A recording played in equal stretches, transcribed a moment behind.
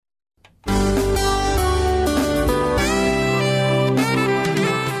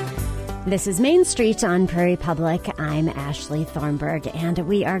This is Main Street on Prairie Public. I'm Ashley Thornburg, and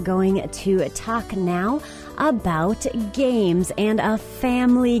we are going to talk now about games and a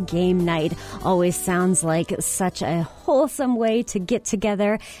family game night. Always sounds like such a wholesome way to get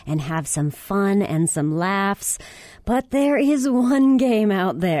together and have some fun and some laughs. But there is one game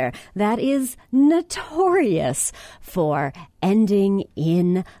out there that is notorious for ending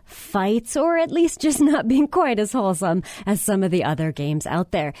in fights, or at least just not being quite as wholesome as some of the other games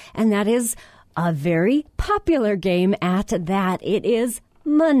out there. And that is a very popular game at that. It is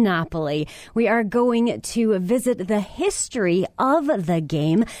Monopoly. We are going to visit the history of the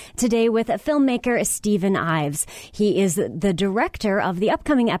game today with filmmaker Stephen Ives. He is the director of the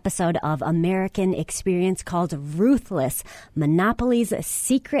upcoming episode of American Experience called Ruthless: Monopoly's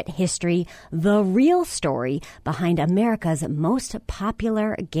Secret History, the real story behind America's most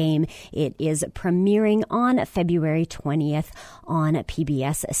popular game. It is premiering on February 20th on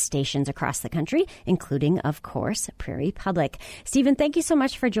PBS stations across the country, including, of course, Prairie Public. Stephen, thank you so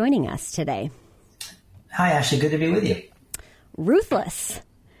much for joining us today. Hi, Ashley. Good to be with you. Ruthless.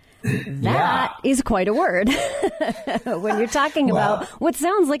 That is quite a word when you're talking about what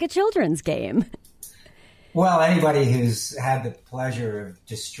sounds like a children's game. Well, anybody who's had the pleasure of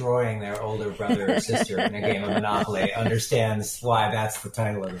destroying their older brother or sister in a game of Monopoly understands why that's the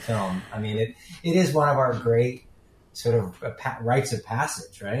title of the film. I mean, it is one of our great sort of rites of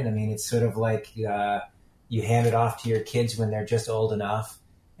passage, right? I mean, it's sort of like you hand it off to your kids when they're just old enough,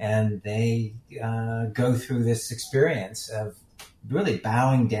 and they go through this experience of really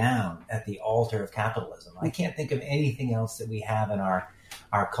bowing down at the altar of capitalism. I can't think of anything else that we have in our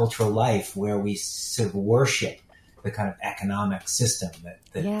cultural life where we sort of worship the kind of economic system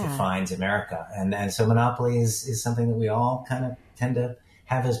that defines America. And so Monopoly is something that we all kind of tend to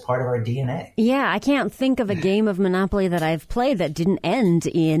have as part of our DNA. Yeah, I can't think of a game of Monopoly that I've played that didn't end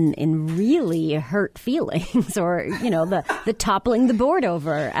in really hurt feelings, or, you know, the toppling the board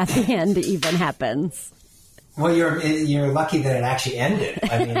over at the end even happens. Well, you're lucky that it actually ended.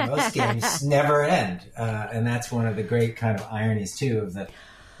 I mean, most games never end, and that's one of the great kind of ironies too of the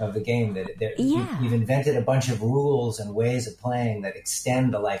game, that you've invented a bunch of rules and ways of playing that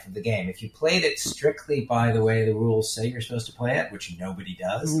extend the life of the game. If you played it strictly by the way the rules say you're supposed to play it, which nobody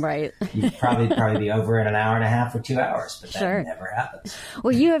does, right? You'd probably be over in an hour and a half or 2 hours, but that never happens.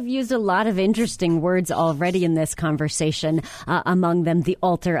 Well, you have used a lot of interesting words already in this conversation, among them the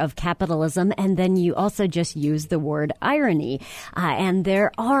altar of capitalism, and then you also just used the word irony. And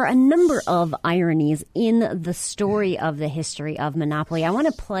there are a number of ironies in the story of the history of Monopoly. I want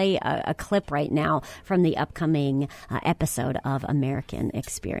to play a clip right now from the upcoming episode of American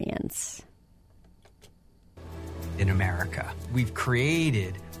Experience. In America, we've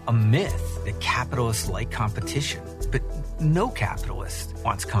created a myth that capitalists like competition, but no capitalist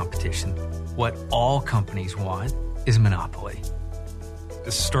wants competition. What all companies want is monopoly.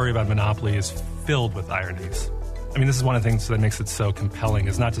 This story about Monopoly is filled with ironies. I mean, this is one of the things that makes it so compelling,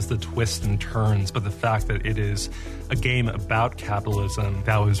 is not just the twists and turns, but the fact that it is a game about capitalism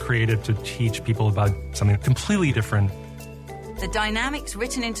that was created to teach people about something completely different. The dynamics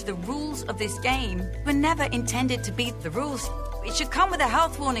written into the rules of this game were never intended to beat the rules. It should come with a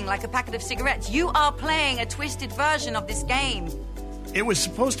health warning like a packet of cigarettes. You are playing a twisted version of this game. It was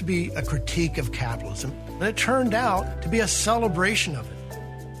supposed to be a critique of capitalism, and it turned out to be a celebration of it.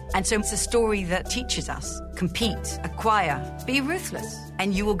 And so it's a story that teaches us, compete, acquire, be ruthless,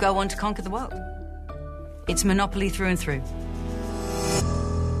 and you will go on to conquer the world. It's Monopoly through and through.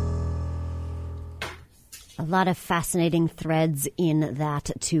 A lot of fascinating threads in that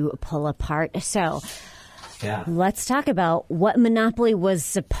to pull apart. So let's talk about what Monopoly was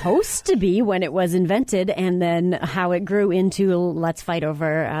supposed to be when it was invented, and then how it grew into let's fight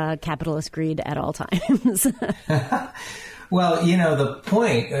over capitalist greed at all times. Well, you know, the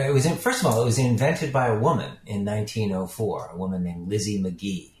point, first of all, it was invented by a woman in 1904, a woman named Lizzie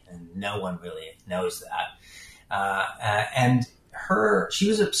McGee, and no one really knows that. And she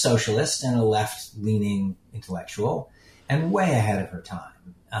was a socialist and a left-leaning intellectual, and way ahead of her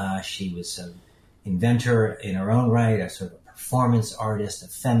time. She was an inventor in her own right, a sort of a performance artist, a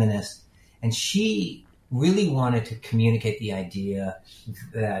feminist, and she really wanted to communicate the idea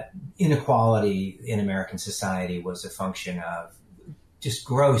that inequality in American society was a function of just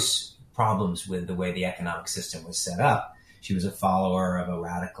gross problems with the way the economic system was set up. She was a follower of a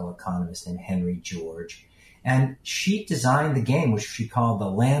radical economist named Henry George. And she designed the game, which she called the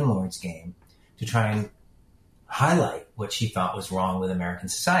landlord's game, to try and highlight what she thought was wrong with American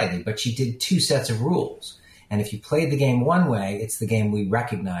society. But she did two sets of rules. And if you played the game one way, it's the game we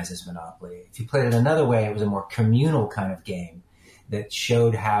recognize as Monopoly. If you played it another way, it was a more communal kind of game that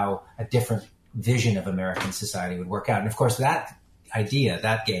showed how a different vision of American society would work out. And of course, that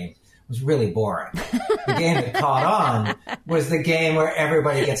game, was really boring. The game that caught on was the game where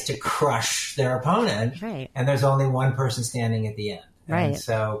everybody gets to crush their opponent, right, and there's only one person standing at the end. Right. And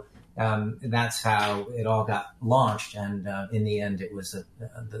so that's how it all got launched, and in the end, it was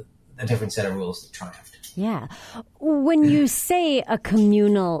a different set of rules that triumphed. Yeah. When you say a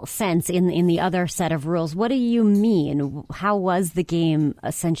communal sense in the other set of rules, what do you mean? How was the game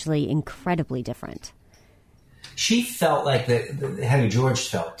essentially incredibly different? She felt like Henry George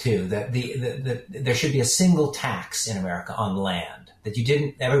felt too, that there should be a single tax in America on land,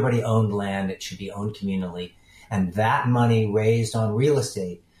 that everybody owned land, it should be owned communally, and that money raised on real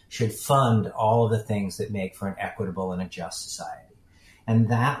estate should fund all of the things that make for an equitable and a just society. And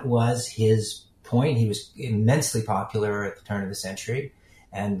that was his point. He was immensely popular at the turn of the century,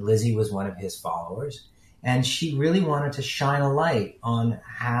 and Lizzie was one of his followers. And she really wanted to shine a light on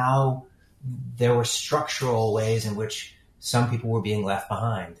how there were structural ways in which some people were being left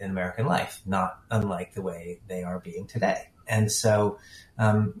behind in American life, not unlike the way they are being today. And so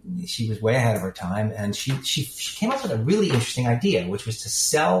she was way ahead of her time, and she came up with a really interesting idea, which was to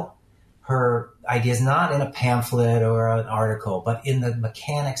sell her ideas not in a pamphlet or an article, but in the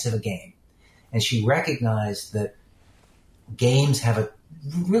mechanics of a game. And she recognized that games have a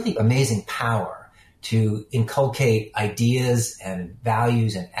really amazing power to inculcate ideas and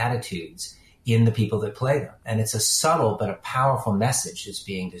values and attitudes in the people that play them. And it's a subtle but a powerful message that's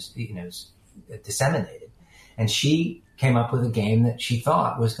being disseminated. And she came up with a game that she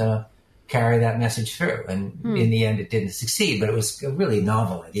thought was going to carry that message through. And in the end, it didn't succeed, but it was a really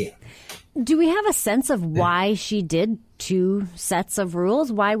novel idea. Do we have a sense of why she did 2 sets of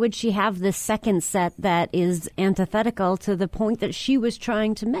rules? Why would she have this second set that is antithetical to the point that she was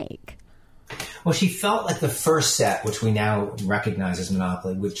trying to make? Well, she felt like the first set, which we now recognize as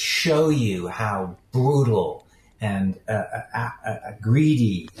Monopoly, would show you how brutal and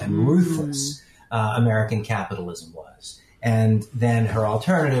greedy and ruthless American capitalism was. And then her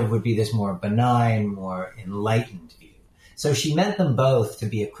alternative would be this more benign, more enlightened view. So she meant them both to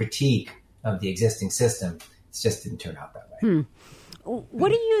be a critique of the existing system. It just didn't turn out that way. What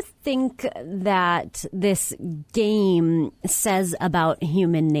do you think that this game says about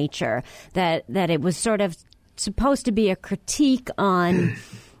human nature? That it was sort of supposed to be a critique on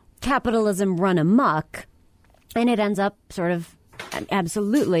capitalism run amok, and it ends up sort of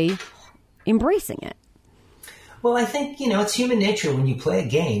absolutely embracing it. Well, I think, it's human nature. When you play a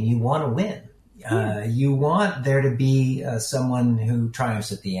game, you want to win. You want there to be someone who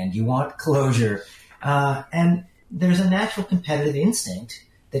triumphs at the end. You want closure. And there's a natural competitive instinct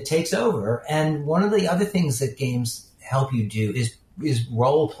that takes over. And one of the other things that games help you do is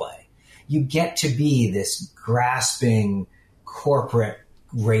role play. You get to be this grasping corporate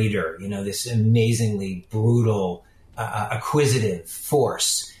raider, this amazingly brutal, acquisitive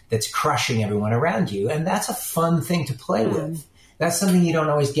force that's crushing everyone around you. And that's a fun thing to play with. That's something you don't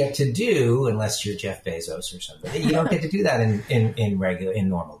always get to do unless you're Jeff Bezos or something. You don't get to do that in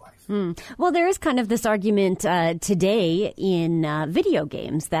normal life. Well, there is kind of this argument today in video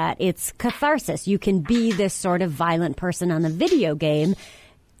games that it's catharsis. You can be this sort of violent person on the video game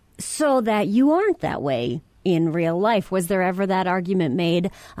so that you aren't that way in real life. Was there ever that argument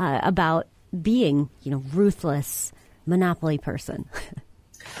made about being, ruthless Monopoly person?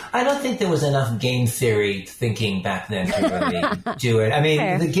 I don't think there was enough game theory thinking back then to really do it. I mean,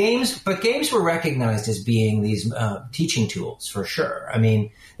 Fair. Games were recognized as being these teaching tools for sure. I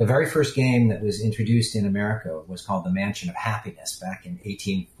mean, the very first game that was introduced in America was called The Mansion of Happiness back in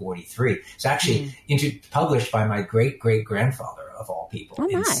 1843. It's actually published by my great-great-grandfather, of all people,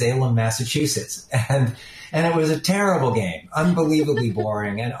 in Salem, Massachusetts. And it was a terrible game, unbelievably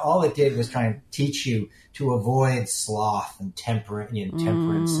boring. And all it did was try and teach you to avoid sloth and temperance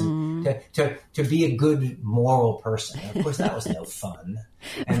and to be a good moral person. And of course, that was no fun.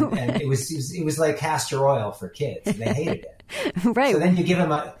 And it was like castor oil for kids. And they hated it. Right. So then you give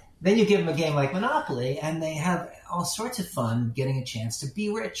them a game like Monopoly, and they have all sorts of fun getting a chance to be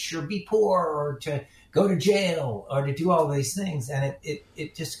rich or be poor or to go to jail or to do all these things. And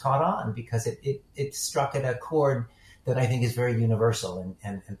it just caught on because it struck at a chord that I think is very universal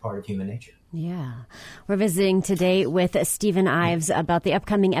and part of human nature. Yeah. We're visiting today with Stephen Ives about the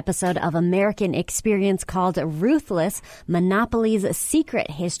upcoming episode of American Experience called Ruthless, Monopoly's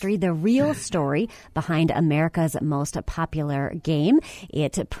Secret History, the real story behind America's most popular game.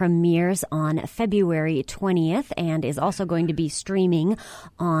 It premieres on February 20th and is also going to be streaming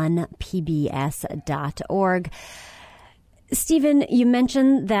on pbs.org. Stephen, you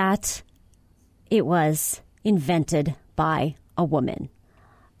mentioned that it was invented by a woman.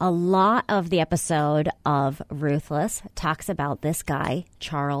 A lot of the episode of Ruthless talks about this guy,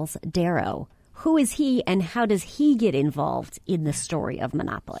 Charles Darrow. Who is he, and how does he get involved in the story of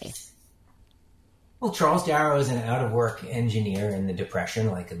Monopoly? Well, Charles Darrow is an out-of-work engineer in the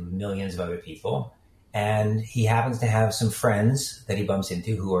Depression, like millions of other people. And he happens to have some friends that he bumps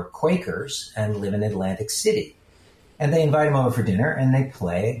into who are Quakers and live in Atlantic City. And they invite him over for dinner, and they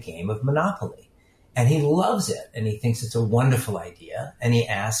play a game of Monopoly. And he loves it, and he thinks it's a wonderful idea. And he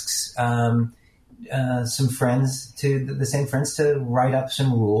asks some friends, the same friends, to write up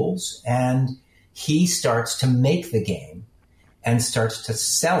some rules. And he starts to make the game and starts to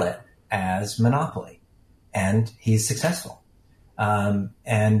sell it as Monopoly. And he's successful.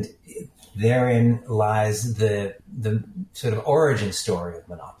 And therein lies the sort of origin story of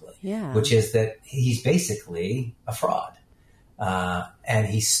Monopoly, which is that he's basically a fraud. And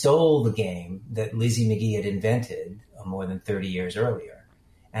he stole the game that Lizzie McGee had invented more than 30 years earlier,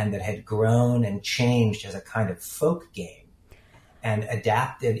 and that had grown and changed as a kind of folk game, and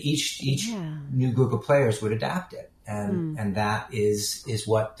adapted. Each new group of players would adapt it, and that is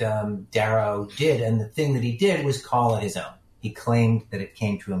what Darrow did. And the thing that he did was call it his own. He claimed that it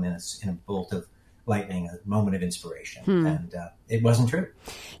came to him in a bolt of lightning, a moment of inspiration, and it wasn't true.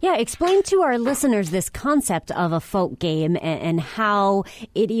 Yeah, explain to our listeners this concept of a folk game and how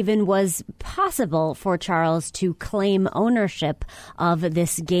it even was possible for Charles to claim ownership of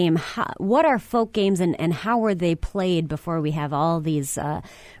this game. What are folk games and how were they played before we have all these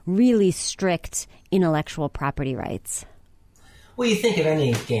really strict intellectual property rights? Well, you think of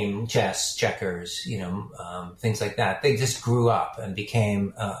any game, chess, checkers, things like that. They just grew up and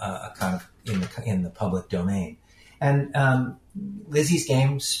became a kind of in the public domain. And Lizzie's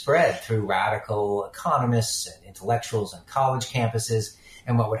game spread through radical economists and intellectuals on college campuses.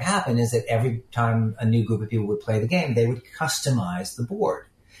 And what would happen is that every time a new group of people would play the game, they would customize the board.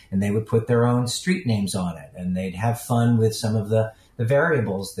 And they would put their own street names on it. And they'd have fun with some of the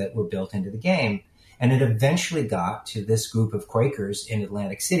variables that were built into the game. And it eventually got to this group of Quakers in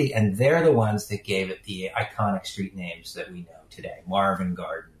Atlantic City, and they're the ones that gave it the iconic street names that we know today: Marvin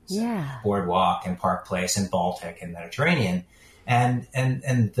Gardens, Boardwalk, and Park Place, and Baltic, and Mediterranean. And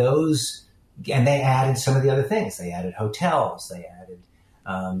they added some of the other things. They added hotels. They added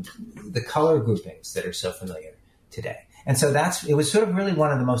the color groupings that are so familiar today. And so it was sort of really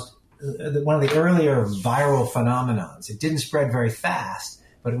one of the earlier viral phenomenons. It didn't spread very fast,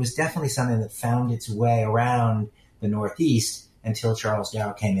 but it was definitely something that found its way around the Northeast until Charles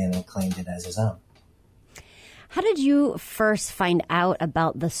Darrow came in and claimed it as his own. How did you first find out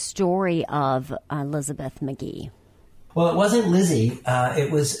about the story of Elizabeth McGee? Well, it wasn't Lizzie. It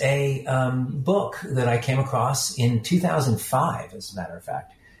was a book that I came across in 2005, as a matter of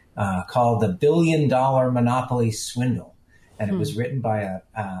fact, called The $1 Billion Monopoly Swindle. And it was written by a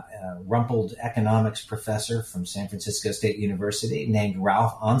rumpled economics professor from San Francisco State University named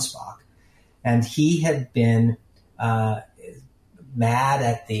Ralph Anspach. And he had been mad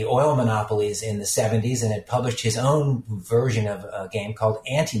at the oil monopolies in the 70s and had published his own version of a game called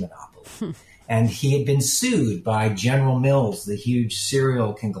Anti-Monopoly. And he had been sued by General Mills, the huge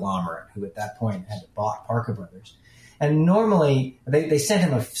cereal conglomerate, who at that point had bought Parker Brothers. And normally they sent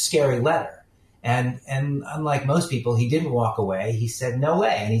him a scary letter. And unlike most people, he didn't walk away. He said, no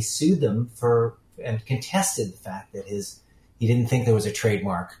way. And he sued them and contested the fact that he didn't think there was a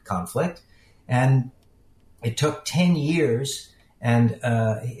trademark conflict. And it took 10 years, and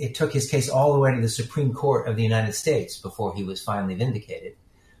it took his case all the way to the Supreme Court of the United States before he was finally vindicated.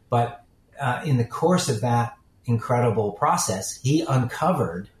 But in the course of that incredible process, he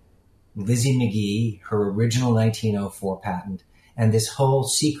uncovered Lizzie McGee, her original 1904 patent, and this whole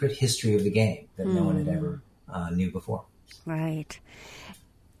secret history of the game that no one had ever knew before. Right.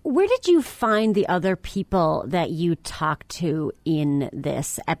 Where did you find the other people that you talked to in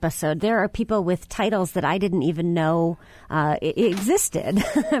this episode? There are people with titles that I didn't even know existed.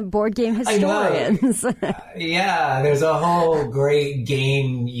 Board game historians. Yeah, there's a whole great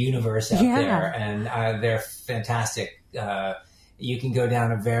game universe out there, and they're fantastic. You can go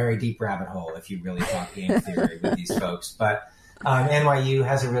down a very deep rabbit hole if you really talk game theory with these folks. But NYU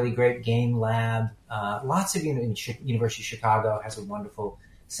has a really great game lab. Lots of University of Chicago has a wonderful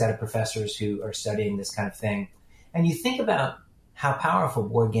set of professors who are studying this kind of thing. And you think about how powerful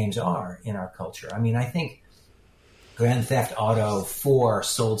board games are in our culture. I mean, I think Grand Theft Auto 4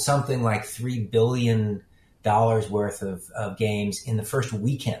 sold something like $3 billion worth of games in the first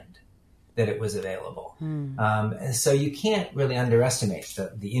weekend that it was available. So you can't really underestimate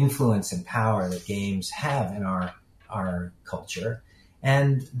the influence and power that games have in our culture.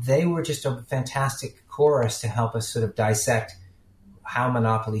 And they were just a fantastic chorus to help us sort of dissect how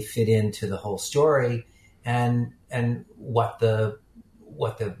Monopoly fit into the whole story, and what the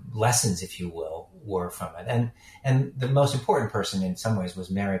lessons, if you will, were from it. And the most important person in some ways was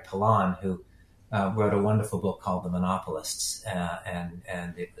Mary Pilon, who wrote a wonderful book called The Monopolists, and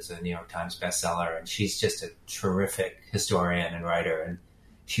it was a New York Times bestseller. And she's just a terrific historian and writer, and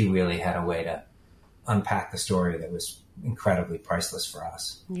she really had a way to unpack the story that was incredibly priceless for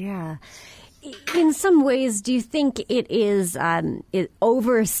us. Yeah. In some ways, do you think it is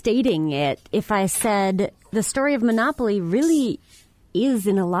overstating it if I said the story of Monopoly really is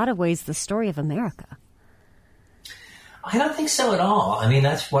in a lot of ways the story of America? I don't think so at all. I mean,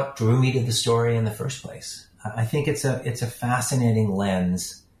 that's what drew me to the story in the first place. I think it's a fascinating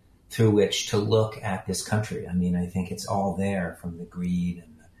lens through which to look at this country. I mean, I think it's all there, from the greed and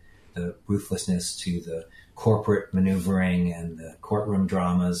the ruthlessness to the corporate maneuvering and the courtroom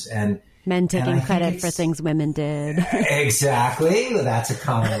dramas and men taking credit for things women did. Exactly. That's a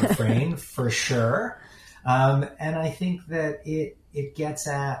common refrain for sure. And I think that it gets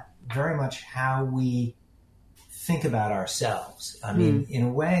at very much how we think about ourselves. I mean, in a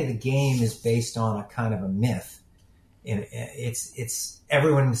way, the game is based on a kind of a myth. It's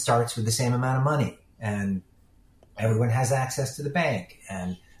everyone starts with the same amount of money, and everyone has access to the bank,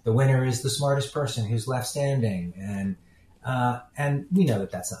 and the winner is the smartest person who's left standing. And we know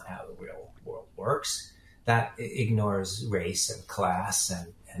that that's not how the real world works. That ignores race and class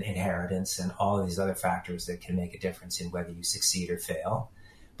and inheritance and all of these other factors that can make a difference in whether you succeed or fail.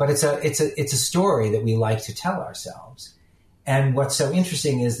 But it's a story that we like to tell ourselves. And what's so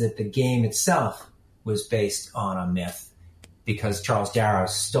interesting is that the game itself was based on a myth, because Charles Darrow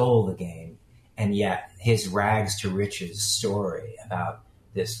stole the game, and yet his rags to riches story about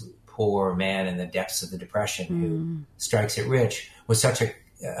this poor man in the depths of the Depression who strikes it rich was such a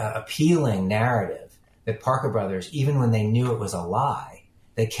appealing narrative that Parker Brothers, even when they knew it was a lie,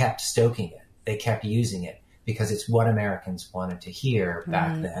 they kept stoking it. They kept using it because it's what Americans wanted to hear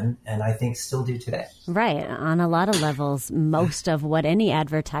back then, and I think still do today. Right. On a lot of levels, most of what any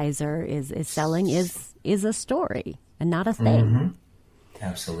advertiser is selling is a story and not a thing. Mm-hmm.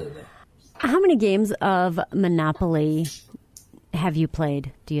 Absolutely. How many games of Monopoly have you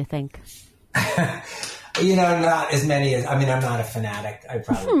played, do you think? Not as many as, I'm not a fanatic. I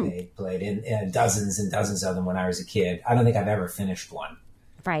probably played in dozens and dozens of them when I was a kid. I don't think I've ever finished one.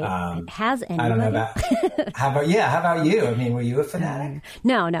 Right. Has anybody? I don't know about, how about you? I mean, were you a fanatic?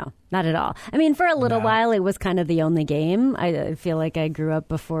 No, not at all. I mean, for a little while, it was kind of the only game. I feel like I grew up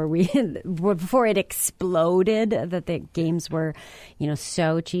before it exploded, that the games were,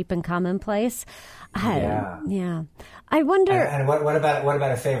 so cheap and commonplace. Yeah. I wonder. And what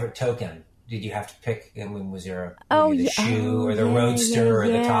about a favorite token? Did you have to pick? I mean, was there the shoe or the roadster or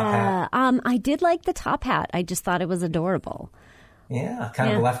the top hat? I did like the top hat. I just thought it was adorable. Yeah,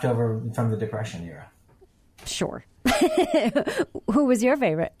 kind of leftover from the Depression era. Sure. Who was your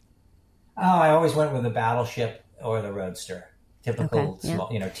favorite? Oh, I always went with the Battleship or the Roadster. Typical small,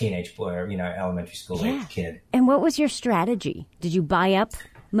 teenage boy or, elementary school age kid. And what was your strategy? Did you buy up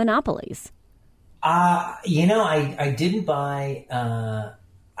monopolies? I didn't buy.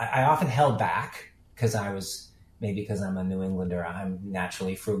 I often held back because because I'm a New Englander, I'm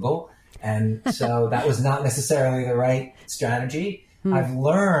naturally frugal. And so that was not necessarily the right strategy. I've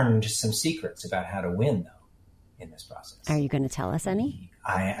learned some secrets about how to win, though, in this process. Are you going to tell us any?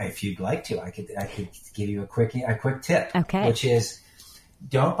 If you'd like to, I could give you a quick tip. Okay. Which is,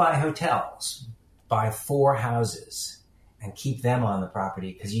 don't buy hotels. Buy 4 houses and keep them on the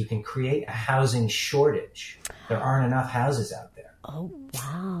property, because you can create a housing shortage. There aren't enough houses out there. Oh,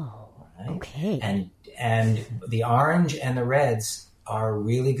 wow. Right? Okay. And the orange and the reds are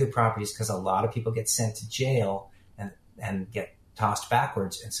really good properties because a lot of people get sent to jail and get tossed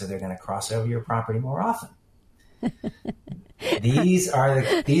backwards, and so they're going to cross over your property more often. These are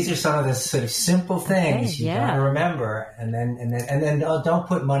some of the sort of simple things you got to remember, and then don't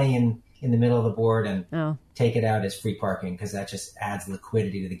put money in the middle of the board and take it out as free parking, because that just adds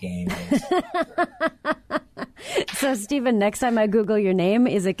liquidity to the game. So, Stephen, next time I Google your name,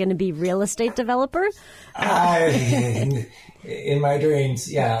 is it going to be real estate developer? In my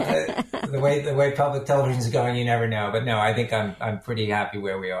dreams, yeah. The way public television is going, you never know. But no, I think I'm pretty happy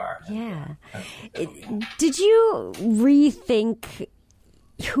where we are. Yeah. Did you rethink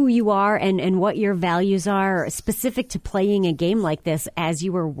who you are and what your values are specific to playing a game like this as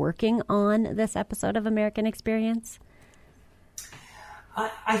you were working on this episode of American Experience?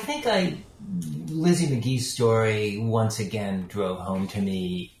 I think Lizzie McGee's story once again drove home to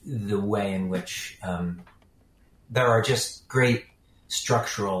me the way in which there are just great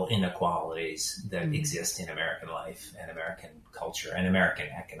structural inequalities that exist in American life and American culture and American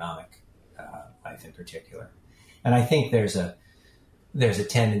economic life in particular. And I think there's a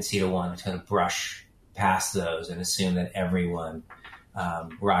tendency to want to kind of brush past those and assume that everyone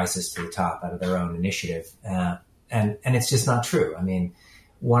rises to the top out of their own initiative. And it's just not true. I mean,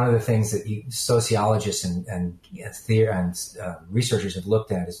 one of the things that sociologists and researchers have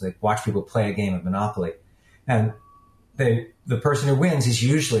looked at is they watch people play a game of Monopoly, and the person who wins is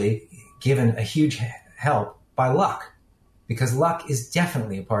usually given a huge help by luck, because luck is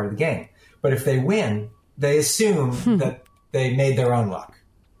definitely a part of the game. But if they win, they assume that they made their own luck,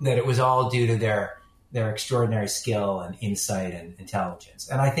 that it was all due to their extraordinary skill and insight and intelligence.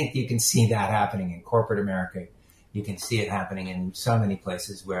 And I think you can see that happening in corporate America. You can see it happening in so many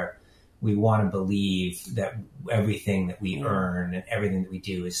places where we want to believe that everything that we earn and everything that we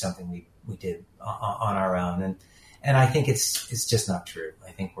do is something we did on our own. And I think it's just not true.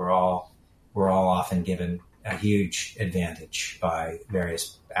 I think we're all often given a huge advantage by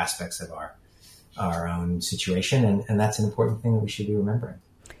various aspects of our own situation. And that's an important thing that we should be remembering.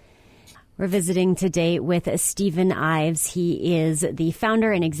 We're visiting today with Stephen Ives. He is the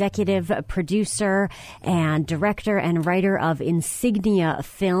founder and executive producer and director and writer of Insignia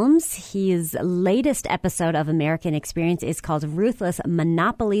Films. His latest episode of American Experience is called Ruthless: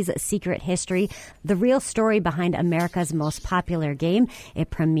 Monopoly's Secret History, the real story behind America's most popular game. It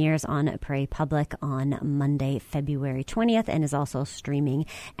premieres on Prairie Public on Monday, February 20th, and is also streaming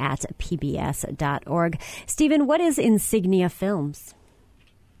at pbs.org. Stephen, what is Insignia Films?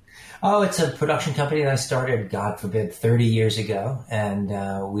 Oh, it's a production company that I started, God forbid, 30 years ago. And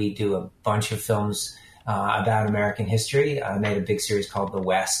we do a bunch of films about American history. I made a big series called The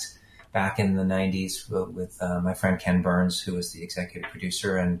West back in the 90s with my friend Ken Burns, who was the executive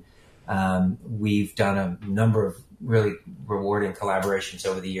producer. And we've done a number of really rewarding collaborations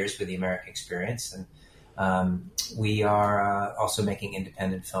over the years with the American Experience. And we are also making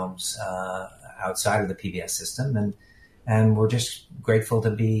independent films outside of the PBS system. And we're just grateful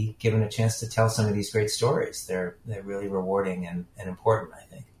to be given a chance to tell some of these great stories. They're really rewarding and important, I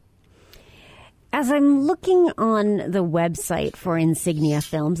think. As I'm looking on the website for Insignia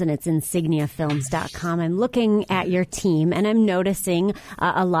Films, and it's insigniafilms.com, I'm looking at your team, and I'm noticing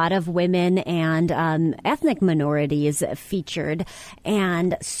a lot of women and ethnic minorities featured.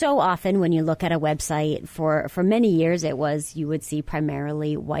 And so often when you look at a website, for many years, you would see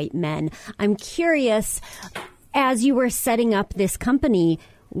primarily white men. I'm curious, as you were setting up this company,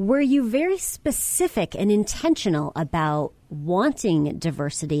 were you very specific and intentional about wanting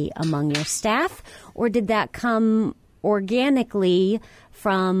diversity among your staff, or did that come organically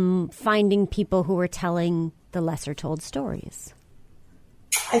from finding people who were telling the lesser told stories?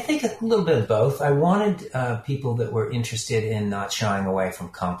 I think a little bit of both. I wanted people that were interested in not shying away from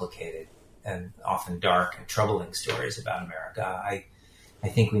complicated and often dark and troubling stories about America. I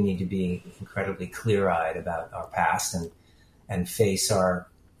think we need to be incredibly clear-eyed about our past and face our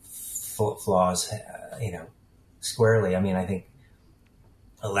flaws, squarely. I mean, I think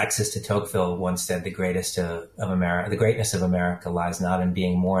Alexis de Tocqueville once said the greatness of America lies not in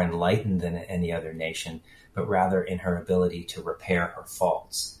being more enlightened than any other nation, but rather in her ability to repair her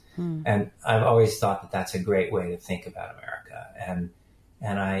faults. And I've always thought that that's a great way to think about America.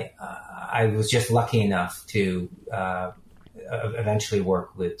 And I was just lucky enough to eventually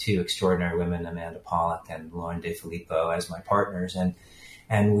work with two extraordinary women, Amanda Pollock and Lauren De Filippo, as my partners.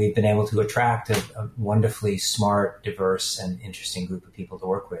 And we've been able to attract a wonderfully smart, diverse, and interesting group of people to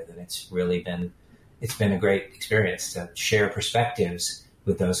work with. And it's been a great experience to share perspectives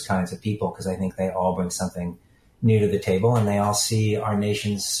with those kinds of people, because I think they all bring something new to the table and they all see our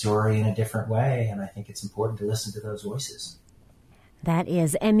nation's story in a different way. And I think it's important to listen to those voices. That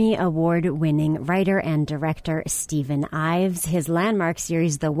is Emmy Award-winning writer and director Stephen Ives. His landmark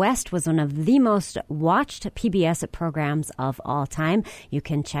series, The West, was one of the most watched PBS programs of all time. You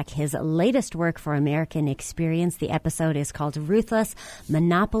can check his latest work for American Experience. The episode is called Ruthless: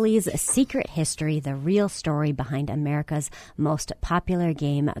 Monopoly's Secret History, the real story behind America's most popular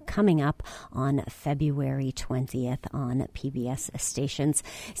game, coming up on February 20th on PBS stations.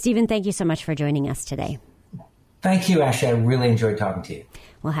 Stephen, thank you so much for joining us today. Thank you, Ashley. I really enjoyed talking to you.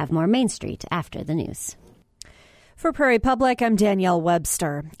 We'll have more Main Street after the news. For Prairie Public, I'm Danielle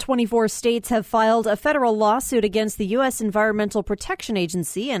Webster. 24 states have filed a federal lawsuit against the U.S. Environmental Protection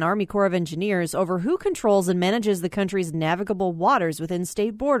Agency and Army Corps of Engineers over who controls and manages the country's navigable waters within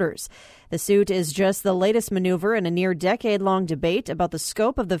state borders. The suit is just the latest maneuver in a near-decade-long debate about the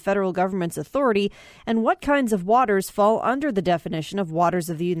scope of the federal government's authority and what kinds of waters fall under the definition of waters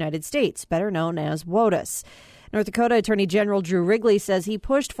of the United States, better known as WOTUS. North Dakota Attorney General Drew Wrigley says he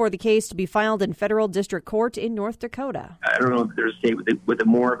pushed for the case to be filed in federal district court in North Dakota. I don't know if there's a state with a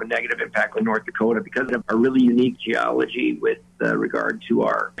more of a negative impact like North Dakota because of our really unique geology with regard to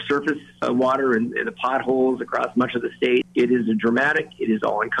our surface water and the potholes across much of the state. It is dramatic. It is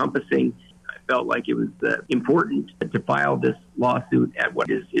all-encompassing. I felt like it was important to file this lawsuit at what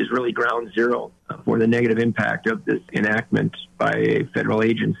is really ground zero for the negative impact of this enactment by a federal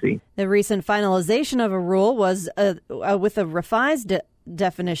agency. The recent finalization of a rule was with a revised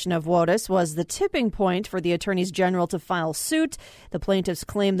definition of WOTUS was the tipping point for the attorneys general to file suit. The plaintiffs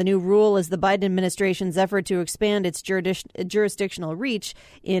claim the new rule is the Biden administration's effort to expand its jurisdictional reach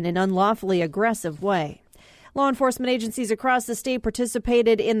in an unlawfully aggressive way. Law enforcement agencies across the state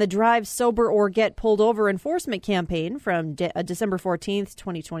participated in the Drive Sober or Get Pulled Over enforcement campaign from December 14th,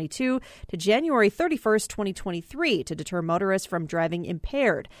 2022 to January 31st, 2023 to deter motorists from driving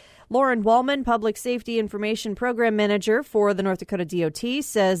impaired. Lauren Wallman, Public Safety Information Program Manager for the North Dakota DOT,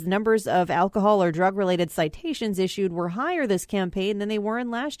 says numbers of alcohol or drug-related citations issued were higher this campaign than they were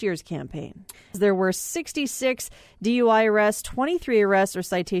in last year's campaign. There were 66 DUI arrests, 23 arrests or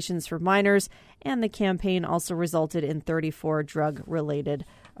citations for minors, and the campaign also resulted in 34 drug-related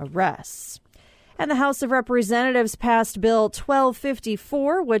arrests. And the House of Representatives passed Bill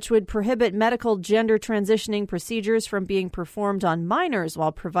 1254, which would prohibit medical gender transitioning procedures from being performed on minors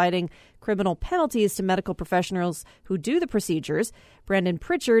while providing criminal penalties to medical professionals who do the procedures. Brandon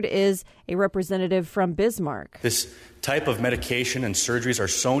Pritchard is a representative from Bismarck. This type of medication and surgeries are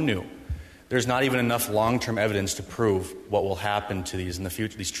so new. There's not even enough long-term evidence to prove what will happen to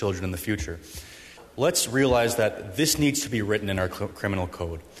these children in the future. Let's realize that this needs to be written in our criminal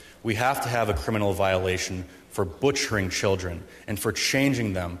code. We have to have a criminal violation for butchering children and for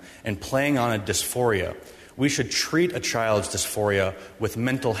changing them and playing on a dysphoria. We should treat a child's dysphoria with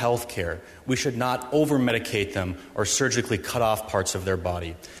mental health care. We should not over-medicate them or surgically cut off parts of their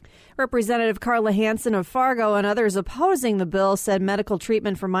body. Representative Carla Hansen of Fargo and others opposing the bill said medical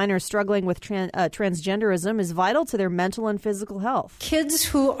treatment for minors struggling with transgenderism is vital to their mental and physical health. Kids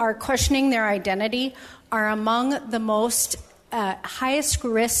who are questioning their identity are among the most highest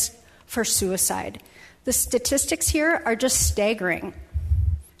risk for suicide. The statistics here are just staggering.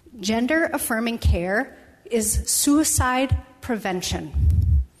 Gender-affirming care is suicide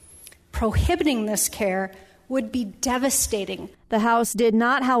prevention. Prohibiting this care would be devastating. The House did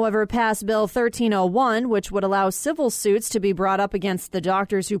not, however, pass Bill 1301, which would allow civil suits to be brought up against the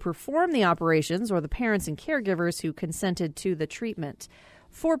doctors who perform the operations or the parents and caregivers who consented to the treatment.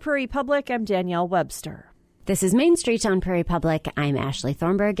 For Prairie Public, I'm Danielle Webster. This is Main Street on Prairie Public. I'm Ashley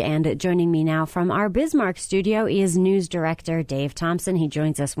Thornburg, and joining me now from our Bismarck studio is news director Dave Thompson. He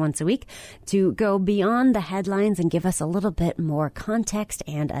joins us once a week to go beyond the headlines and give us a little bit more context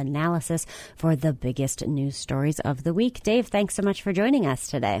and analysis for the biggest news stories of the week. Dave, thanks so much for joining us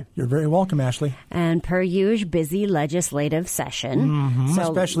today. You're very welcome, Ashley. And per usual, busy legislative session.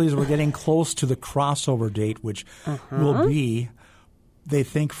 Especially as we're getting close to the crossover date, which will be, they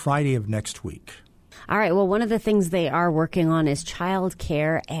think, Friday of next week. All right. Well, one of the things they are working on is child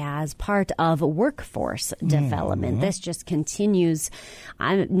care as part of workforce development. This just continues,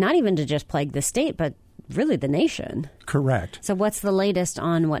 not even to just plague the state, but really the nation. Correct. So what's the latest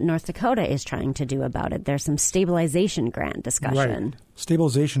on what North Dakota is trying to do about it? There's some stabilization grant discussion. Right.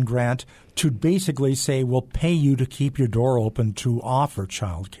 Stabilization grant to basically say we'll pay you to keep your door open to offer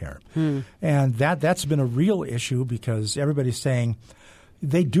child care. And that's been a real issue because everybody's saying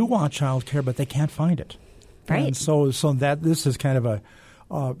they do want child care, but they can't find it. Right. And so that this is kind of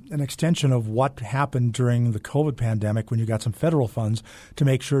an extension of what happened during the COVID pandemic when you got some federal funds to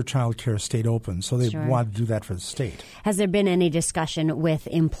make sure child care stayed open. So they wanted to do that for the state. Has there been any discussion with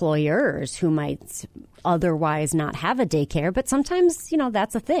employers who might otherwise not have a daycare? But sometimes,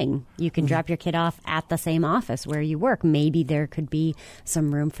 that's a thing. You can drop your kid off at the same office where you work. Maybe there could be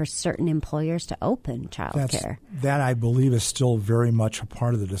some room for certain employers to open child care. That, I believe, is still very much a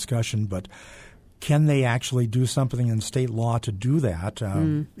part of the discussion, but can they actually do something in state law to do that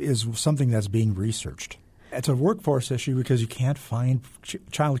is something that's being researched. It's a workforce issue because you can't find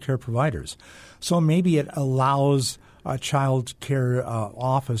child care providers. So maybe it allows a child care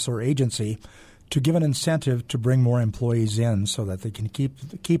office or agency to give an incentive to bring more employees in so that they can keep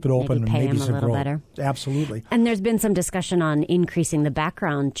it open and maybe some growth. Better. Absolutely. And there's been some discussion on increasing the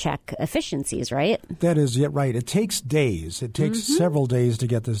background check efficiencies, right? That is right. It takes days. It takes several days to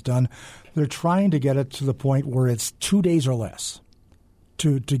get this done. They're trying to get it to the point where it's 2 days or less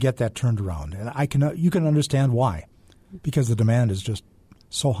to get that turned around. And you can understand why, because the demand is just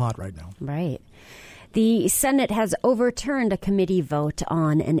so hot right now. Right. The Senate has overturned a committee vote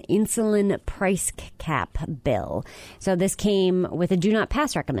on an insulin price cap bill. So this came with a do not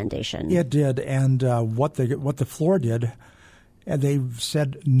pass recommendation. It did, and what the floor did, they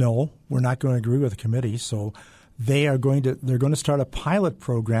said no, we're not going to agree with the committee. So they're going to start a pilot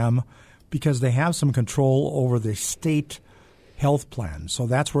program because they have some control over the state health plan. So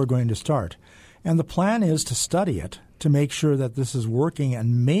that's where we're going to start. And the plan is to study it to make sure that this is working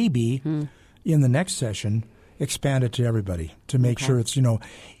and maybe in the next session expand it to everybody to make sure it's,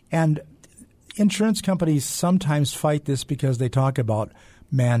 and insurance companies sometimes fight this because they talk about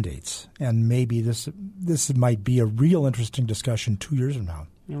mandates. And maybe this might be a real interesting discussion 2 years from now.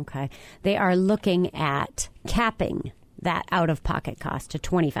 Okay. They are looking at capping that out-of-pocket cost to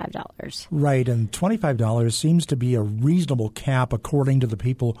 $25. Right, and $25 seems to be a reasonable cap according to the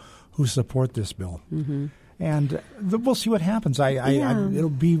people who support this bill. Mm-hmm. And we'll see what happens. It'll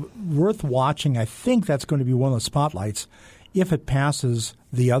be worth watching. I think that's going to be one of the spotlights if it passes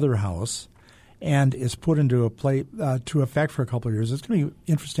the other house and is put into to effect for a couple of years. It's going to be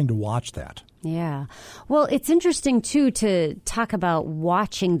interesting to watch that. Yeah. Well, it's interesting, too, to talk about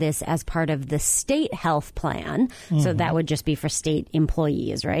watching this as part of the state health plan. Mm-hmm. So that would just be for state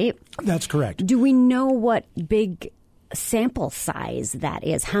employees, right? That's correct. Do we know what big sample size that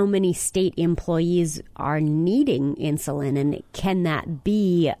is? How many state employees are needing insulin? And can that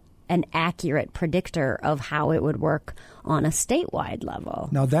be an accurate predictor of how it would work on a statewide level?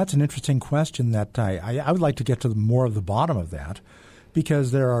 Now, that's an interesting question that I would like to get to more of the bottom of that.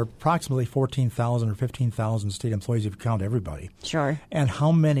 Because there are approximately 14,000 or 15,000 state employees if you count everybody. Sure. And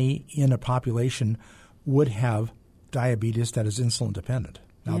how many in a population would have diabetes that is insulin dependent?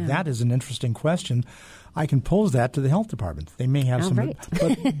 Now, that is an interesting question. I can pose that to the health department. They may have some, right.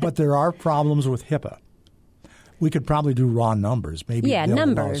 but there are problems with HIPAA. We could probably do raw numbers. Maybe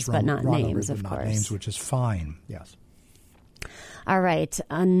numbers, but not names, of course. Not names, which is fine, yes. All right.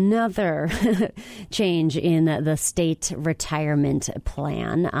 Another change in the state retirement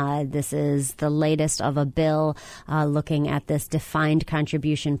plan. This is the latest of a bill looking at this defined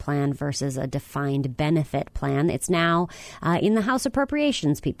contribution plan versus a defined benefit plan. It's now in the House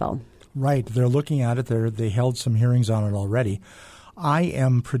Appropriations, people. Right. They're looking at it. They held some hearings on it already. I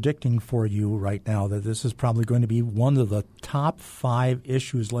am predicting for you right now that this is probably going to be one of the top 5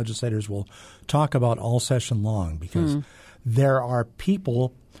 issues legislators will talk about all session long because there are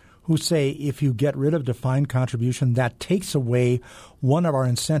people who say if you get rid of defined contribution, that takes away one of our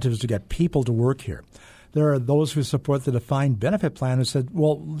incentives to get people to work here. There are those who support the defined benefit plan who said,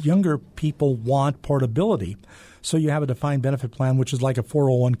 well, younger people want portability. So you have a defined benefit plan, which is like a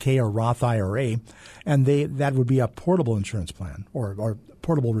 401k or Roth IRA, and that would be a portable insurance plan or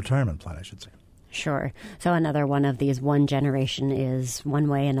portable retirement plan, I should say. Sure. So another one of these, one generation is one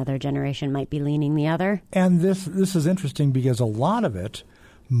way, another generation might be leaning the other. And this is interesting because a lot of it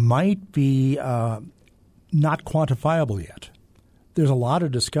might be not quantifiable yet. There's a lot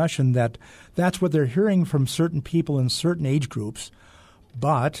of discussion that's what they're hearing from certain people in certain age groups,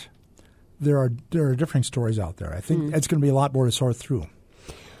 but there are differing stories out there. I think it's going to be a lot more to sort through.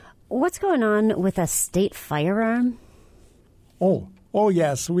 What's going on with a state firearm? Oh,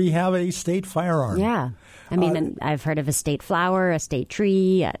 yes, we have a state firearm. Yeah. I mean, I've heard of a state flower, a state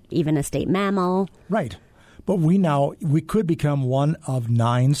tree, even a state mammal. Right. But we could become one of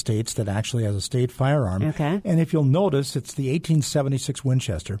 9 states that actually has a state firearm. Okay. And if you'll notice, it's the 1876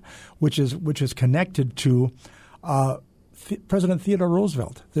 Winchester, which is connected to President Theodore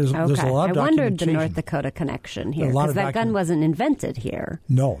Roosevelt. There's a lot of documentation. I wondered the North Dakota connection here because that gun wasn't invented here.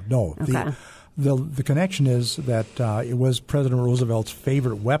 No. Okay. The connection is that it was President Roosevelt's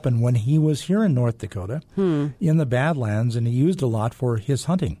favorite weapon when he was here in North Dakota in the Badlands, and he used a lot for his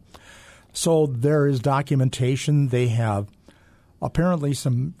hunting. So there is documentation. They have apparently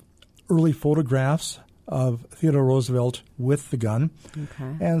some early photographs of Theodore Roosevelt with the gun.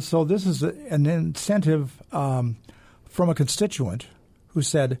 Okay. And so this is an incentive from a constituent who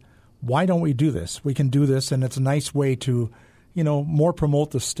said, why don't we do this? We can do this, and it's a nice way to more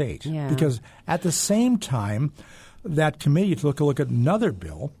promote the state. Yeah. Because at the same time, that committee took a look at another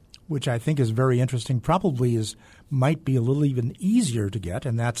bill, which I think is very interesting, probably might be a little even easier to get,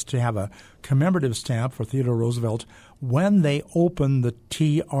 and that's to have a commemorative stamp for Theodore Roosevelt when they open the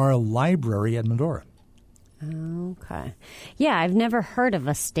TR Library at Medora. Okay. Yeah, I've never heard of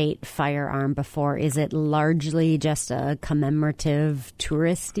a state firearm before. Is it largely just a commemorative,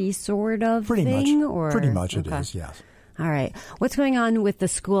 touristy sort of thing? Pretty much it is, yes. All right. What's going on with the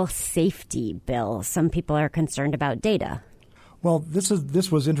school safety bill? Some people are concerned about data. Well, this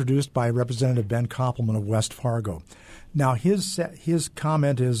was introduced by Representative Ben Koppelman of West Fargo. Now, his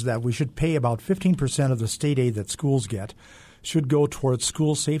comment is that we should pay about 15% of the state aid that schools get should go towards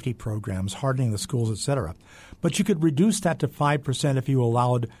school safety programs, hardening the schools, etc. But you could reduce that to 5% if you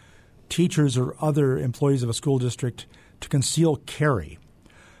allowed teachers or other employees of a school district to conceal carry.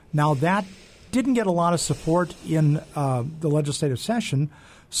 Now, that didn't get a lot of support in the legislative session,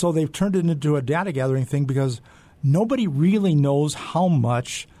 so they've turned it into a data gathering thing because nobody really knows how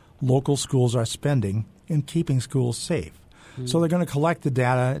much local schools are spending in keeping schools safe. So they're going to collect the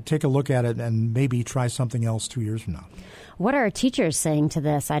data, take a look at it, and maybe try something else 2 years from now. What are teachers saying to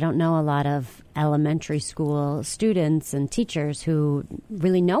this? I don't know a lot of elementary school students and teachers who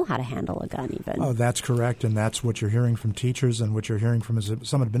really know how to handle a gun even. Oh, that's correct, and that's what you're hearing from teachers and what you're hearing from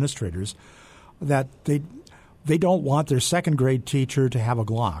some administrators, that they don't want their second-grade teacher to have a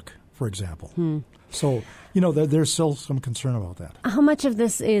Glock, for example. So, there's still some concern about that. How much of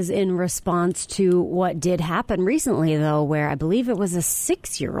this is in response to what did happen recently, though, where I believe it was a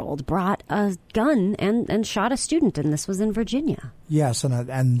 6-year-old brought a gun and shot a student, and this was in Virginia? Yes,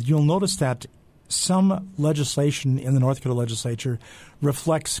 and you'll notice that some legislation in the North Dakota legislature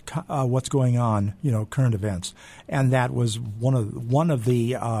reflects what's going on, current events. And that was one of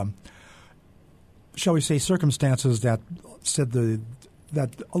the shall we say, circumstances that said that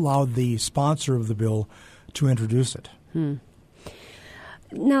allowed the sponsor of the bill to introduce it.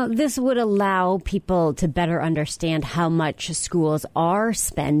 Now, this would allow people to better understand how much schools are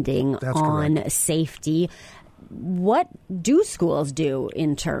spending on safety. What do schools do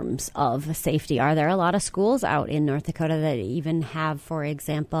in terms of safety? Are there a lot of schools out in North Dakota that even have, for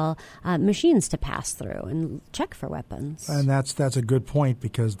example, machines to pass through and check for weapons? And that's a good point,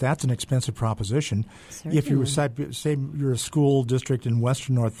 because that's an expensive proposition. Certainly. If you say you're a school district in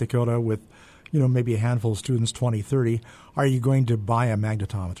western North Dakota with, maybe a handful of students, 20, 30, are you going to buy a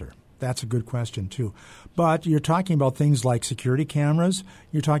magnetometer? That's a good question, too. But you're talking about things like security cameras.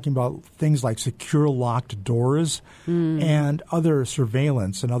 You're talking about things like secure locked doors and other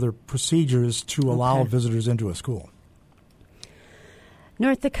surveillance and other procedures to allow visitors into a school.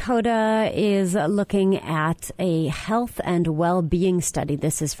 North Dakota is looking at a health and well-being study.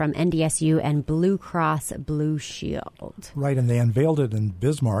 This is from NDSU and Blue Cross Blue Shield. Right, and they unveiled it in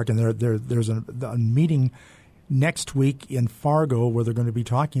Bismarck, and there's a meeting next week in Fargo where they're going to be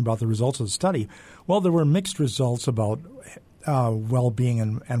talking about the results of the study. Well, there were mixed results about well-being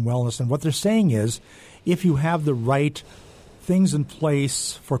and wellness. And what they're saying is if you have the right things in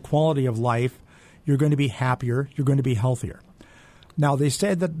place for quality of life, you're going to be happier, you're going to be healthier. Now, they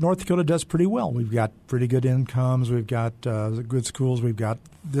said that North Dakota does pretty well. We've got pretty good incomes, we've got good schools, we've got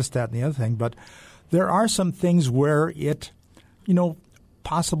this, that, and the other thing. But there are some things where it,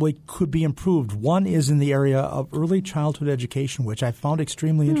 possibly could be improved. One is in the area of early childhood education, which I found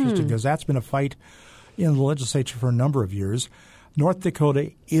extremely interesting because that's been a fight in the legislature for a number of years. North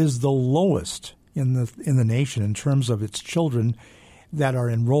Dakota is the lowest in the nation in terms of its children that are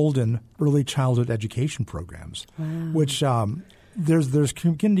enrolled in early childhood education programs, which there's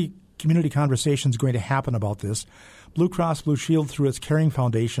community conversations going to happen about this. Blue Cross Blue Shield, through its Caring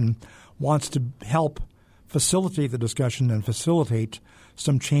Foundation, wants to help facilitate the discussion and facilitate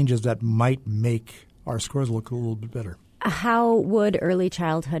some changes that might make our scores look a little bit better. How would early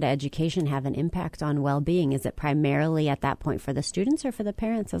childhood education have an impact on well-being? Is it primarily at that point for the students or for the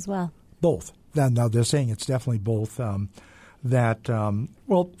parents as well? Both. Now, they're saying it's definitely both. Again,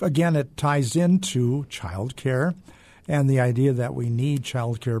 it ties into child care and the idea that we need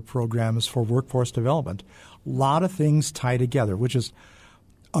child care programs for workforce development. A lot of things tie together, which is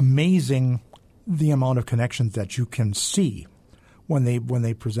amazing, the amount of connections that you can see when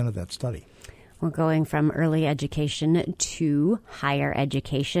they presented that study. We're going from early education to higher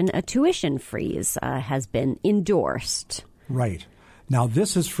education. A tuition freeze has been endorsed. Right. Now,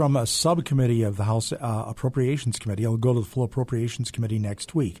 this is from a subcommittee of the House Appropriations Committee. It'll go to the full Appropriations Committee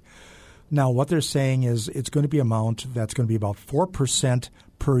next week. Now, what they're saying is it's going to be an amount that's going to be about 4%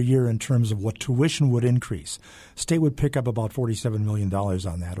 per year in terms of what tuition would increase. State would pick up about $47 million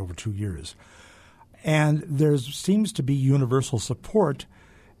on that over 2 years. And there seems to be universal support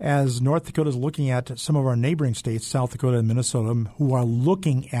as North Dakota is looking at some of our neighboring states, South Dakota and Minnesota, who are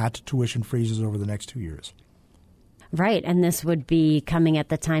looking at tuition freezes over the next 2 years. Right, and this would be coming at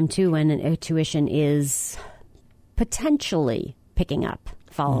the time, too, when tuition is potentially picking up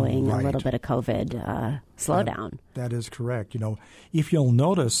following a little bit of COVID slowdown. That is correct. If you'll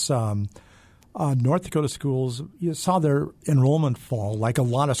notice, North Dakota schools, you saw their enrollment fall like a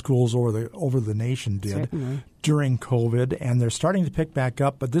lot of schools over the nation did. Certainly. During COVID, and they're starting to pick back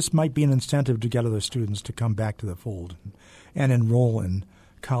up, but this might be an incentive to get other students to come back to the fold and enroll in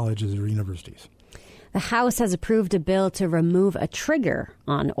colleges or universities. The House has approved a bill to remove a trigger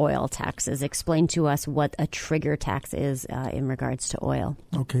on oil taxes. Explain to us what a trigger tax is in regards to oil.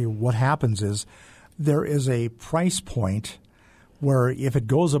 Okay, what happens is there is a price point where if it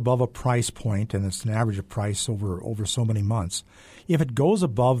goes above a price point, and it's an average of price over so many months, if it goes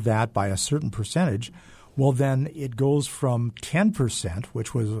above that by a certain percentage, well, then it goes from 10%,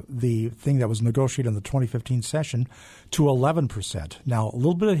 which was the thing that was negotiated in the 2015 session, to 11%. Now, a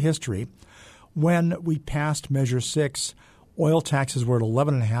little bit of history. When we passed Measure 6, oil taxes were at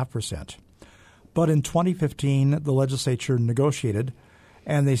 11.5%. But in 2015, the legislature negotiated,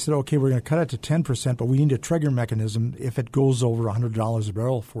 and they said, okay, we're going to cut it to 10%, but we need a trigger mechanism if it goes over $100 a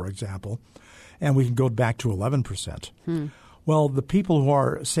barrel, for example, and we can go back to 11%. Well, the people who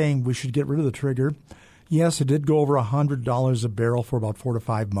are saying we should get rid of the trigger, yes, it did go over $100 a barrel for about 4 to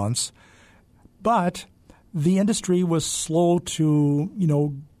 5 months, but the industry was slow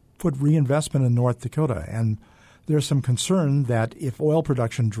to, put reinvestment in North Dakota, and there's some concern that if oil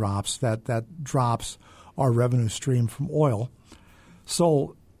production drops, that drops our revenue stream from oil.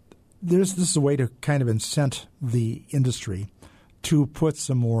 So this is a way to kind of incent the industry to put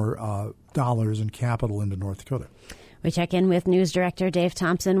some more dollars and capital into North Dakota. We check in with News Director Dave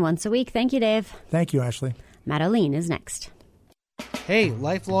Thompson once a week. Thank you, Dave. Thank you, Ashley. Matt O'Lean is next. Hey,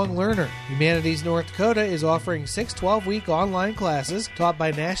 lifelong learner. Humanities North Dakota is offering 6 12-week online classes taught by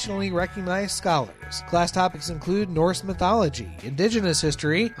nationally recognized scholars. Class topics include Norse mythology, indigenous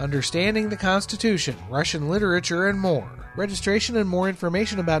history, understanding the Constitution, Russian literature, and more. Registration and more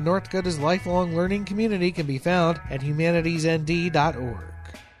information about North Dakota's lifelong learning community can be found at humanitiesnd.org.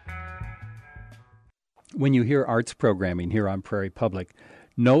 When you hear arts programming here on Prairie Public,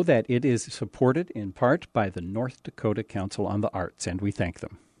 know that it is supported in part by the North Dakota Council on the Arts, and we thank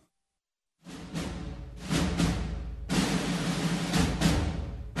them.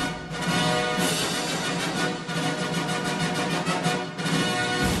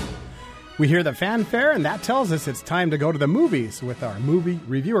 We hear the fanfare, and that tells us it's time to go to the movies with our movie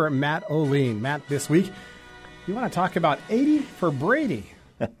reviewer, Matt O'Lean. Matt, this week, you want to talk about 80 for Brady.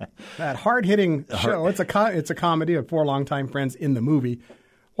 That hard-hitting show. It's a comedy of 4 longtime friends in the movie.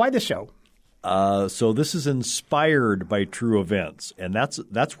 Why the show? So this is inspired by true events, and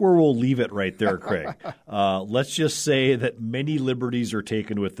that's where we'll leave it right there, Craig. Let's just say that many liberties are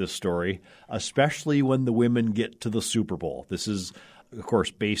taken with this story, especially when the women get to the Super Bowl. This is, of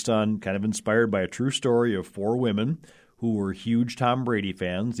course, based on kind of inspired by a true story of 4 women who were huge Tom Brady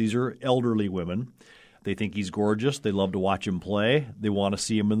fans. These are elderly women. They think he's gorgeous. They love to watch him play. They want to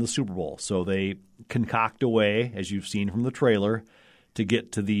see him in the Super Bowl. So they concoct a way, as you've seen from the trailer, to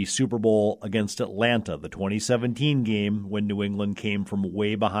get to the Super Bowl against Atlanta, the 2017 game when New England came from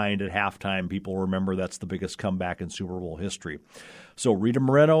way behind at halftime. People remember that's the biggest comeback in Super Bowl history. So Rita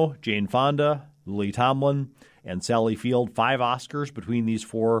Moreno, Jane Fonda, Lily Tomlin, and Sally Field, 5 Oscars between these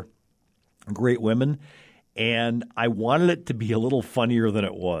 4 great women. And I wanted it to be a little funnier than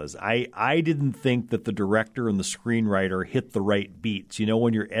it was. I didn't think that the director and the screenwriter hit the right beats. You know,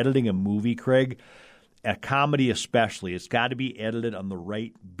 when you're editing a movie, Craig, a comedy especially, it's got to be edited on the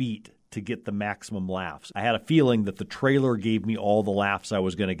right beat to get the maximum laughs. I had a feeling that the trailer gave me all the laughs I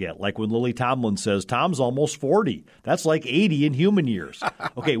was going to get. Like when Lily Tomlin says, Tom's almost 40. That's like 80 in human years.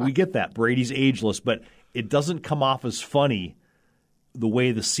 Okay, we get that. Brady's ageless, but it doesn't come off as funny the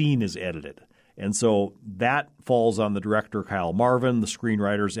way the scene is edited. And so that falls on the director, Kyle Marvin, the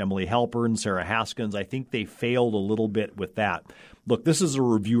screenwriters, Emily Halpern, Sarah Haskins. I think they failed a little bit with that. Look, this is a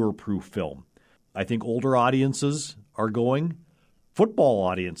reviewer-proof film. I think older audiences are going. Football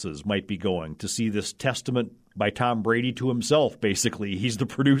audiences might be going to see this testament by Tom Brady to himself, basically. He's the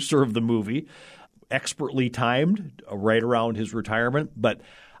producer of the movie, expertly timed right around his retirement. But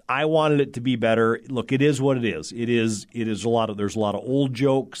I wanted it to be better. Look, it is what it is. There's a lot of old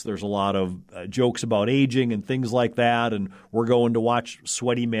jokes. There's a lot of jokes about aging and things like that. And we're going to watch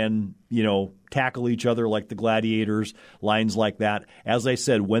sweaty men, tackle each other like the gladiators, lines like that. As I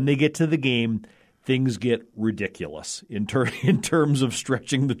said, when they get to the game, things get ridiculous in terms of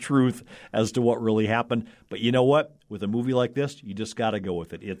stretching the truth as to what really happened. But you know what? With a movie like this, you just got to go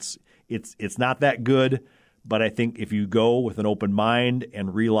with it. It's not that good. But I think if you go with an open mind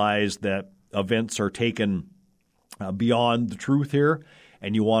and realize that events are taken beyond the truth here,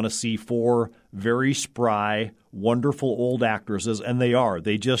 and you want to see 4 very spry, wonderful old actresses, and they are.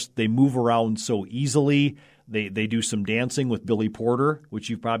 They move around so easily. They do some dancing with Billy Porter, which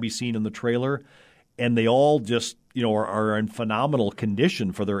you've probably seen in the trailer, and they all just are in phenomenal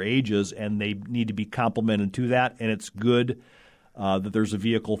condition for their ages, and they need to be complimented to that. And it's good that there's a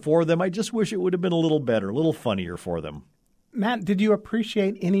vehicle for them. I just wish it would have been a little better, a little funnier for them. Matt, did you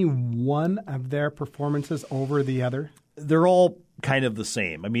appreciate any one of their performances over the other? They're all kind of the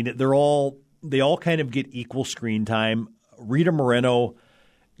same. I mean, they all kind of get equal screen time. Rita Moreno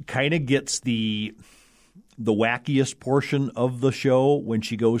kind of gets the wackiest portion of the show when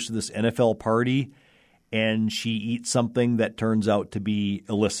she goes to this NFL party and she eats something that turns out to be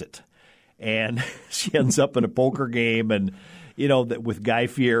illicit. And she ends up in a poker game and, with Guy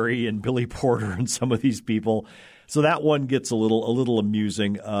Fieri and Billy Porter and some of these people. So that one gets a little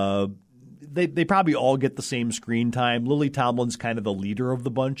amusing. They probably all get the same screen time. Lily Tomlin's kind of the leader of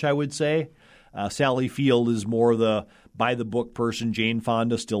the bunch, I would say. Sally Field is more the by-the-book person. Jane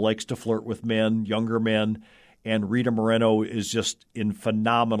Fonda still likes to flirt with men, younger men. And Rita Moreno is just in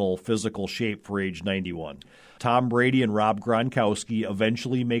phenomenal physical shape for age 91. Tom Brady and Rob Gronkowski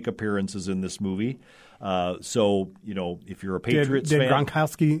eventually make appearances in this movie. So, if you're a Patriots fan. Did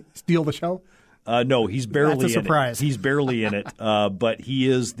Gronkowski steal the show? No, he's barely That's a surprise. in it. He's barely in it, but he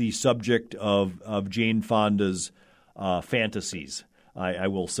is the subject of Jane Fonda's fantasies. I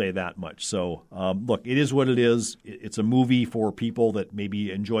will say that much. So, look, it is what it is. It's a movie for people that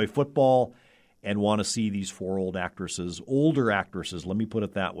maybe enjoy football and want to see these four older actresses, let me put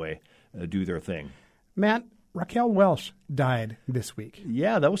it that way, do their thing. Matt, Raquel Welch died this week.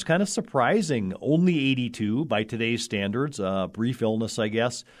 Yeah, that was kind of surprising. Only 82 by today's standards. Brief illness, I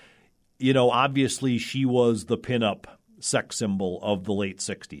guess. Obviously she was the pinup sex symbol of the late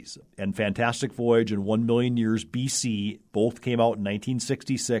 60s. And Fantastic Voyage and 1 Million Years BC both came out in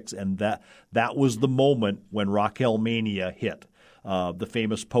 1966, and that was the moment when Raquel Mania hit. The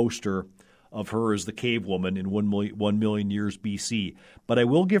famous poster of her as the cave woman in 1 Million Years BC. But I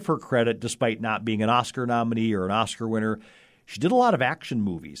will give her credit, despite not being an Oscar nominee or an Oscar winner. She did a lot of action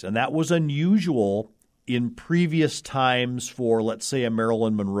movies, and that was unusual in previous times for, let's say, a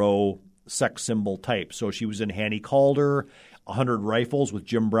Marilyn Monroe sex symbol type. So she was in Hannie Calder, 100 Rifles with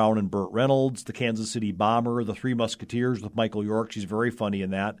Jim Brown and Burt Reynolds, The Kansas City Bomber, The Three Musketeers with Michael York. She's very funny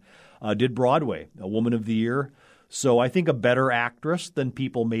in that. Did Broadway, a Woman of the Year. So I think a better actress than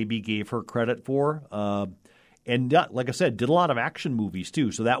people maybe gave her credit for. And like I said, did a lot of action movies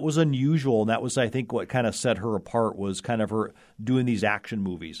too. So that was unusual. And that was, I think, what kind of set her apart was kind of her doing these action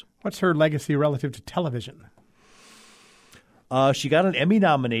movies. What's her legacy relative to television? She got an Emmy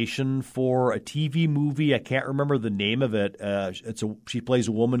nomination for a TV movie. I can't remember the name of it. She plays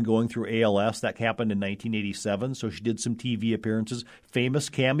a woman going through ALS. That happened in 1987. So she did some TV appearances. Famous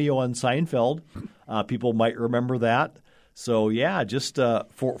cameo on Seinfeld. People might remember that. So, yeah, just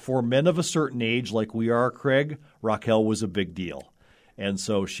for men of a certain age like we are, Craig, Raquel was a big deal. And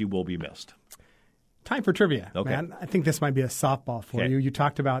so she will be missed. Time for trivia. Okay. Man, I think this might be a softball for you. You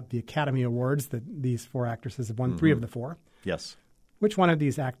talked about the Academy Awards that these four actresses have won, 3 of the 4. Yes. Which one of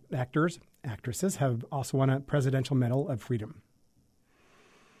these actresses have also won a Presidential Medal of Freedom?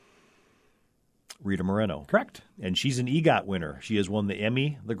 Rita Moreno. Correct. And she's an EGOT winner. She has won the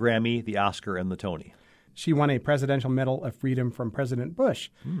Emmy, the Grammy, the Oscar, and the Tony. She won a Presidential Medal of Freedom from President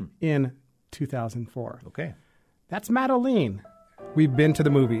Bush in 2004. Okay. That's Matt O'Lean. We've been to the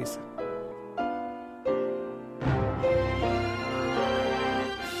movies.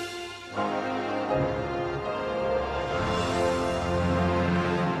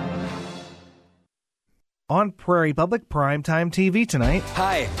 On Prairie Public Primetime TV tonight.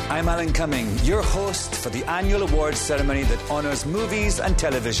 Hi, I'm Alan Cumming, your host for the annual awards ceremony that honours movies and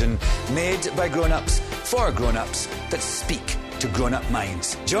television made by grown-ups for grown-ups that speak to grown-up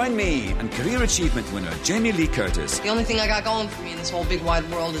minds. Join me and career achievement winner Jamie Lee Curtis. The only thing I got going for me in this whole big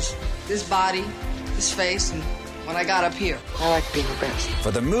wide world is this body, this face, and what I got up here. I like being the best.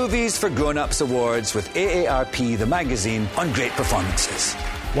 For the Movies for Grown-ups Awards with AARP, the magazine, on great performances.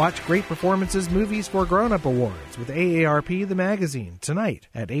 Watch Great Performances Movies for Grown-Up Awards with AARP The Magazine tonight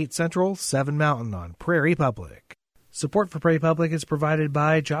at 8 Central, 7 Mountain on Prairie Public. Support for Prairie Public is provided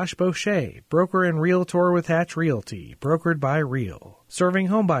by Josh Boucher, broker and realtor with Hatch Realty, brokered by Real. Serving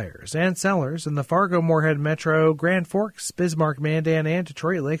homebuyers and sellers in the Fargo-Moorhead Metro, Grand Forks, Bismarck, Mandan, and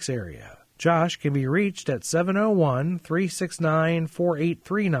Detroit Lakes area. Josh can be reached at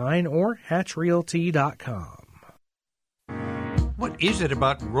 701-369-4839 or hatchrealty.com. What is it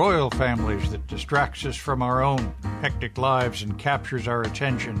about royal families that distracts us from our own hectic lives and captures our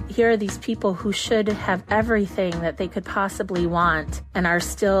attention? Here are these people who should have everything that they could possibly want and are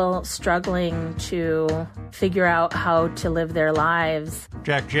still struggling to figure out how to live their lives.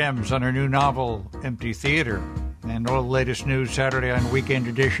 Jack Gems on her new novel, Empty Theater, and all the latest news Saturday on Weekend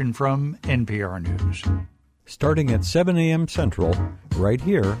Edition from NPR News. Starting at 7 a.m. Central, right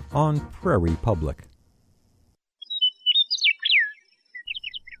here on Prairie Public.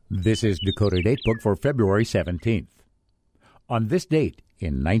 This is Dakota Datebook for February 17th. On this date,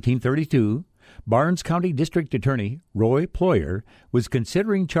 in 1932, Barnes County District Attorney Roy Ployer was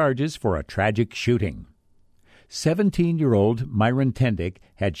considering charges for a tragic shooting. 17-year-old Myron Tendick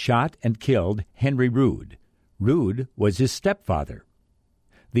had shot and killed Henry Rood. Rood was his stepfather.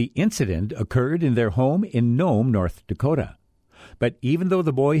 The incident occurred in their home in Nome, North Dakota. But even though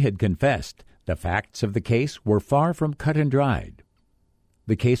the boy had confessed, the facts of the case were far from cut and dried.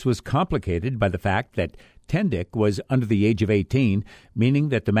 The case was complicated by the fact that Tendick was under the age of 18, meaning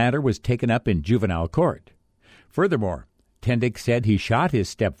that the matter was taken up in juvenile court. Furthermore, Tendick said he shot his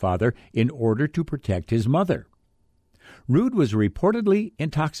stepfather in order to protect his mother. Rood was reportedly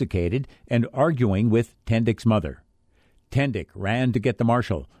intoxicated and arguing with Tendick's mother. Tendick ran to get the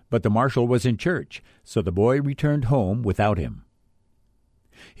marshal, but the marshal was in church, so the boy returned home without him.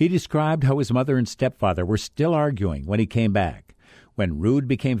 He described how his mother and stepfather were still arguing when he came back. When Rood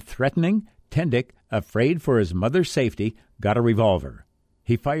became threatening, Tendick, afraid for his mother's safety, got a revolver.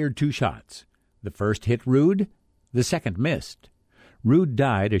 He fired 2 shots. The first hit Rood, the second missed. Rood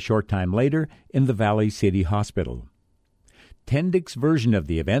died a short time later in the Valley City Hospital. Tendick's version of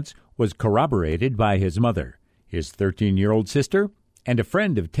the events was corroborated by his mother, his 13-year-old sister, and a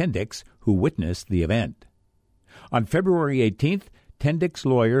friend of Tendick's who witnessed the event. On February 18th, Tendick's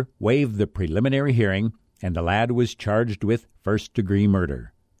lawyer waived the preliminary hearing, and the lad was charged with first-degree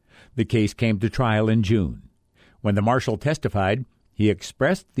murder. The case came to trial in June. When the marshal testified, he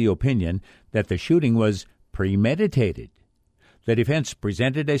expressed the opinion that the shooting was premeditated. The defense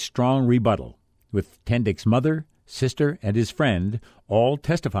presented a strong rebuttal, with Tendick's mother, sister, and his friend all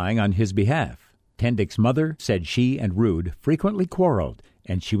testifying on his behalf. Tendick's mother said she and Rood frequently quarreled,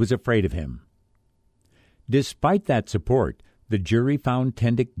 and she was afraid of him. Despite that support, the jury found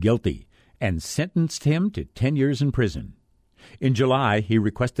Tendick guilty and sentenced him to 10 years in prison. In July, he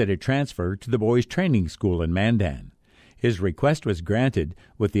requested a transfer to the boys' training school in Mandan. His request was granted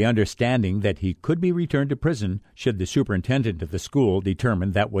with the understanding that he could be returned to prison should the superintendent of the school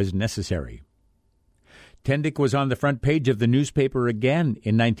determine that was necessary. Tendick was on the front page of the newspaper again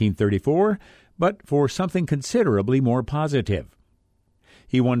in 1934, but for something considerably more positive.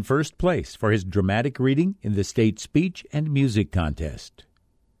 He won first place for his dramatic reading in the state speech and music contest.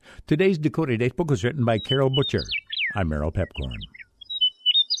 Today's Dakota Datebook was written by Carol Butcher. I'm Merrill Pepcorn.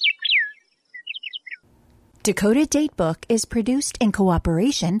 Dakota Datebook is produced in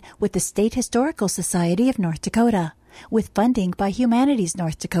cooperation with the State Historical Society of North Dakota, with funding by Humanities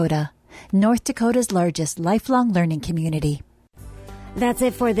North Dakota, North Dakota's largest lifelong learning community. That's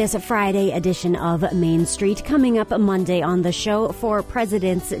it for this Friday edition of Main Street. Coming up Monday on the show for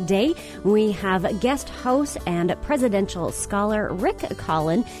President's Day, we have guest host and presidential scholar Rick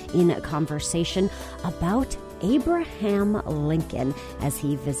Collin in conversation about Abraham Lincoln as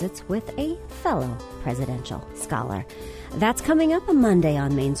he visits with a fellow presidential scholar. That's coming up Monday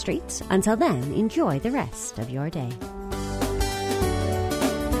on Main Street. Until then, enjoy the rest of your day.